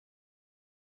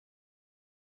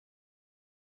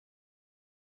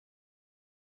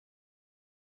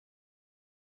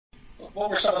what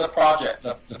were some of the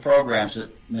programs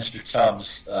that Mr.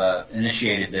 Tubbs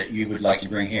initiated that you would like to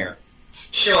bring here?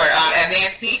 Sure.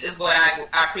 Advanced Peace is what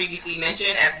I previously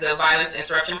mentioned as the Violence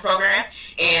Interruption Program.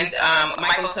 And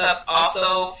Michael Tubbs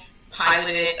also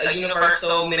piloted a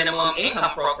universal minimum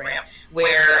income program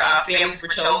where families were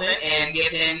chosen and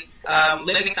given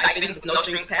living stipends with no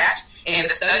strings attached. And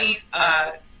the studies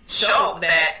show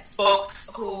that folks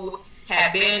who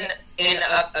have been in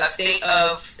a state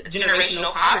of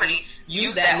generational poverty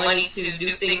use that money to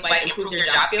do things like improve their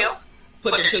job skills,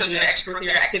 put their children in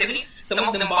extracurricular activities. Some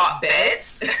of them bought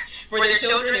beds for their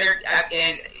children.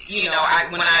 And, you know,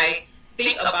 when I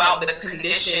think about the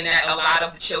condition that a lot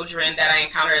of the children that I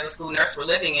encountered as a school nurse were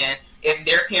living in, if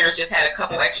their parents just had a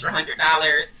couple extra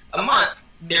 $100 a month,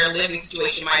 their living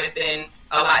situation might have been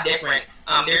a lot different.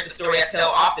 There's a story I tell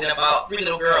often about 3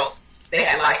 little girls. They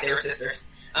had lice. They were sisters.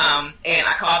 And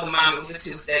I called the mom. It was a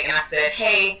Tuesday. And I said,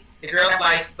 hey, the girls have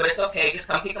lice, but it's okay. Just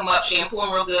come pick them up, shampoo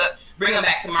them real good, bring them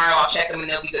back tomorrow. I'll check them, and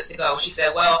they'll be good to go. She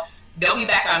said, well, they'll be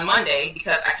back on Monday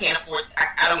because I can't afford,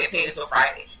 I don't get paid until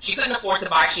Friday. She couldn't afford to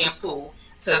buy shampoo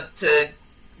to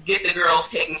get the girls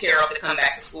taken care of to come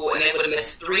back to school, and they would have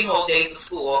missed 3 whole days of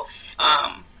school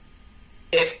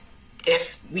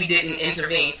if we didn't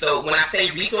intervene. So when I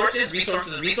say resources,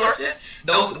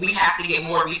 those we have to get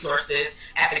more resources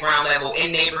at the ground level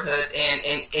in neighborhoods and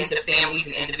into families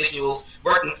and individuals,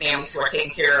 working families who are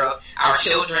taking care of our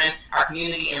children, our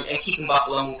community, and keeping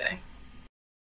Buffalo moving.